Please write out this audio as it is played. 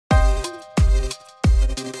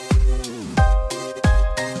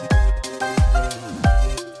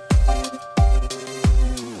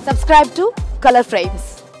Subscribe to Color Frames.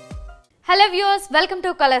 Hello viewers, welcome to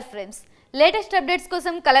Color Frames. Latest updates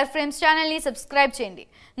kosam Color Frames channel ni subscribe cheyandi.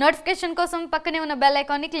 Notification kosam pakkane unna bell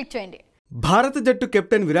icon ni click cheyandi. భారత జట్టు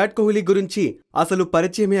captain Virat Kohli గురించి అసలు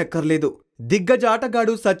పరిచయమే అక్కర్లేదు. దిగ్గజ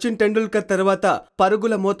ఆటగాడు సచిన్ టెండూల్కర్ తర్వాత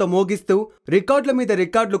పరుగుల మోత మోగిస్తూ రికార్డుల మీద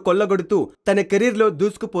రికార్డులు కొల్లగొడుతూ తన కెరీర్లో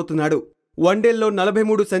దూసుకుపోతున్నాడు. వన్డేల్లో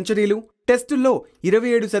 43 సెంచరీలు, టెస్టుల్లో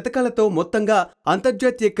 27 శతకాలతో మొత్తంగా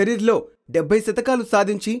అంతర్జాతీయ కెరీర్లో 70 శతకాలు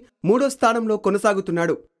సాధించి 3వ స్థానంలో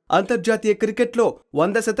కొనసాగుతున్నాడు. అంతర్జాతీయ క్రికెట్లో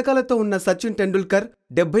 100 శతకాలతో ఉన్న సచిన్ టెండూల్కర్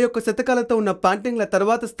 71 శతకాలతో ఉన్న పాంటింగ్ల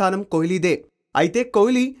తర్వాత స్థానం కోహ్లీదే. అయితే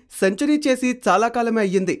కోహ్లీ సెంచరీ చేసి చాలా కాలమే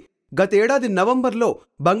అయ్యింది. గతేడాది నవంబర్లో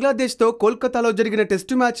బంగ్లాదేశ్తో కోల్కతాలో జరిగిన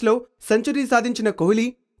టెస్టు మ్యాచ్లో సెంచరీ సాధించిన కోహ్లీ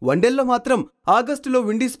వన్డేల్లో మాత్రం ఆగస్టులో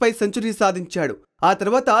విండీస్పై సెంచరీ సాధించాడు. ఆ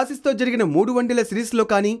తర్వాత ఆసీస్తో జరిగిన 3 వన్డేల సిరీస్లో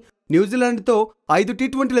కానీ, న్యూజిలాండ్తో 5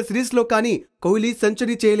 టీ20ల సిరీస్లో కానీ కోహ్లీ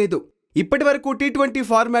సెంచరీ చేయలేదు. ఇప్పటివరకు టీ20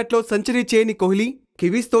 ఫార్మాట్లో సెంచరీ చేయని కోహ్లీ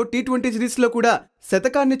కివీస్తో టీ20 సిరీస్లో కూడా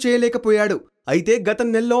శతకాన్ని చేయలేకపోయాడు. అయితే గత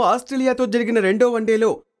నెలలో ఆస్ట్రేలియాతో జరిగిన 2వ వన్డేలో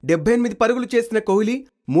 78 పరుగులు చేసిన కోహ్లీ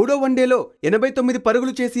 3వ వన్డేలో 89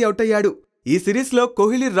 పరుగులు చేసి అవుటయ్యాడు. ఈ సిరీస్లో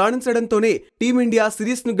కోహ్లీ రాణించడంతోనే టీమిండియా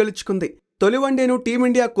సిరీస్ను గెలుచుకుంది. తొలి వన్డేను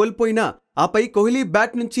టీమిండియా కోల్పోయినా ఆపై కోహ్లీ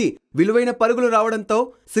బ్యాట్ నుంచి విలువైన పరుగులు రావడంతో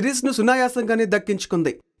సిరీస్ను సునాయాసంగానే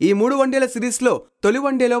దక్కించుకుంది. ఈ 3 వన్డేల సిరీస్లో తొలి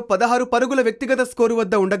వన్డేలో 16 పరుగుల వ్యక్తిగత స్కోరు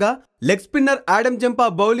వద్ద ఉండగా లెగ్ స్పిన్నర్ ఆడమ్ జంపా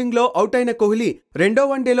బౌలింగ్లో అవుటైన కోహ్లీ 2వ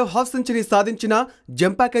వన్డేలో హాఫ్ సెంచరీ సాధించినా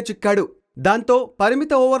జంపాకే చిక్కాడు. దాంతో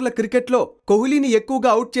పరిమిత ఓవర్ల క్రికెట్లో కోహ్లీని ఎక్కువగా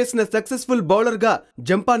అవుట్ చేసిన సక్సెస్ఫుల్ బౌలర్గా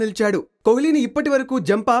జంపా నిలిచాడు. కోహ్లీని ఇప్పటి వరకు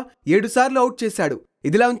జంపా 7 సార్లు అవుట్ చేశాడు.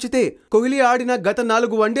 ఇదిలా ఉంచితే కోహ్లీ ఆడిన గత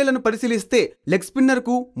 4 వన్డేలను పరిశీలిస్తే లెగ్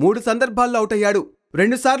స్పిన్నర్కు 3 సందర్భాల్లో అవుటయ్యాడు.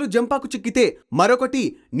 2 సార్లు జంపాకు చిక్కితే మరొకటి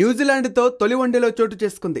న్యూజిలాండ్తో తొలి వన్డేలో చోటు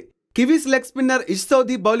చేసుకుంది. కివీస్ లెగ్ స్పిన్నర్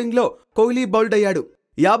సోదీ బౌలింగ్లో కోహ్లీ బౌల్డ్ అయ్యాడు.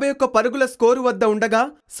 51 పరుగుల స్కోరు వద్ద ఉండగా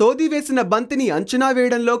సోదీ వేసిన బంతిని అంచనా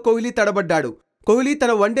వేయడంలో కోహ్లీ తడబడ్డాడు. కోహ్లీ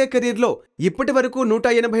తన వన్డే కెరీర్లో ఇప్పటి వరకు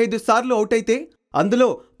 185 సార్లు అవుటైతే అందులో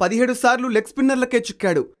 17 సార్లు లెగ్ స్పిన్నర్లకే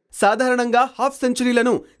చిక్కాడు. సాధారణంగా హాఫ్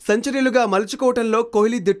సెంచరీలను సెంచరీలుగా మలుచుకోవటంలో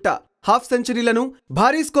కోహ్లీ దిట్ట. హాఫ్ సెంచరీలను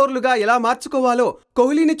భారీ స్కోర్లుగా ఎలా మార్చుకోవాలో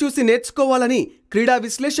కోహ్లీని చూసి నేర్చుకోవాలని క్రీడా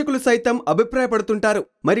విశ్లేషకులు సైతం అభిప్రాయపడుతుంటారు.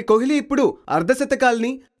 మరి కోహ్లీ ఇప్పుడు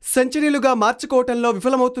అర్ధశతకాల్ని సెంచరీలుగా మార్చుకోవటంలో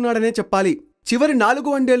విఫలమవుతున్నాడనే చెప్పాలి. చివరి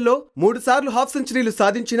 4 వన్డేల్లో 3 సార్లు హాఫ్ సెంచరీలు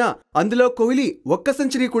సాధించినా అందులో కోహ్లీ ఒక్క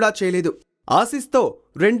సెంచరీ కూడా చేయలేదు. ఆసీస్తో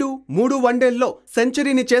 2-3 వన్డేల్లో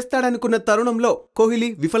సెంచరీని చేస్తాడనుకున్న తరుణంలో కోహ్లీ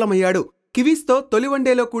విఫలమయ్యాడు. కివీస్తో తొలి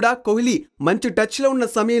వన్డేలో కూడా కోహ్లీ మంచి టచ్లో ఉన్న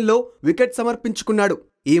సమయంలో వికెట్ సమర్పించుకున్నాడు.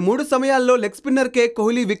 ఈ 3 సమయాల్లో leg స్పిన్నర్కే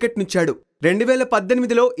Kohli వికెట్నిచ్చాడు.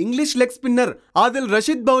 2018లో English leg spinner Adil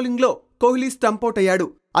Rashid బౌలింగ్లో కోహ్లీ స్టంపౌట్ అయ్యాడు.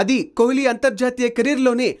 అది కోహ్లీ అంతర్జాతీయ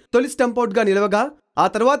కెరీర్లోనే తొలి స్టంపౌట్గా నిలవగా ఆ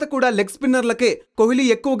తర్వాత కూడా లెగ్ స్పిన్నర్లకే కోహ్లీ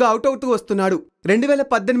ఎక్కువగా అవుటవుతూ వస్తున్నాడు.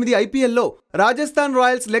 2018 ఐపీఎల్లో Rajasthan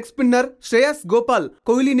Royals leg spinner Shreyas Gopal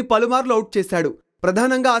కోహ్లీని పలుమార్లు అవుట్ చేశాడు.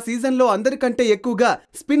 ప్రధానంగా ఆ సీజన్లో అందరికంటే ఎక్కువగా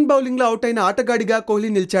స్పిన్ బౌలింగ్లో అవుటైన ఆటగాడిగా కోహ్లీ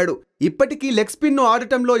నిలిచాడు. ఇప్పటికీ లెగ్ స్పిన్ను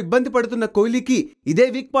ఆడటంలో ఇబ్బంది పడుతున్న కోహ్లీకి ఇదే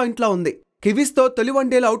వీక్ పాయింట్లా ఉంది. కివీస్తో తొలి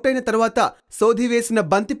వన్డేలో అవుటైన తర్వాత సోదీ వేసిన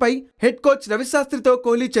బంతిపై హెడ్ కోచ్ రవిశాస్త్రితో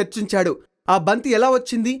కోహ్లీ చర్చించాడు. ఆ బంతి ఎలా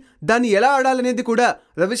వచ్చింది, దాన్ని ఎలా ఆడాలనేది కూడా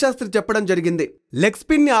రవిశాస్త్రి చెప్పడం జరిగింది. లెగ్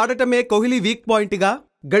స్పిన్ ని ఆడటమే కోహ్లీ వీక్ పాయింట్గా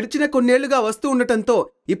గడిచిన కొన్నేళ్లుగా వస్తూ ఉండటంతో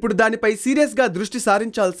ఇప్పుడు దానిపై సీరియస్గా దృష్టి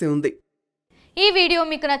సారించాల్సి ఉంది. ఈ వీడియో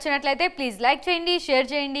మీకు నచ్చినట్లయితే ప్లీజ్ లైక్ చేయండి, షేర్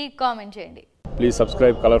చేయండి, కామెంట్ చేయండి. Please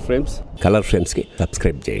subscribe colour frames. Colour frames కి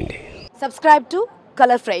సబ్స్క్రైబ్ చేయండి. Subscribe to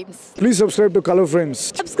Color Frames. Please subscribe to Color Frames.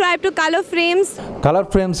 Subscribe to Color Frames. Colour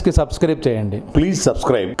frames కి సబ్స్క్రైబ్ చేయండి. Please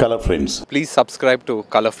subscribe Color Frames. Please subscribe to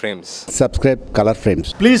Color Frames. Subscribe colour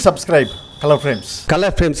frames. Please subscribe Color Frames.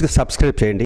 Colour frames కి subscribe చేయండి.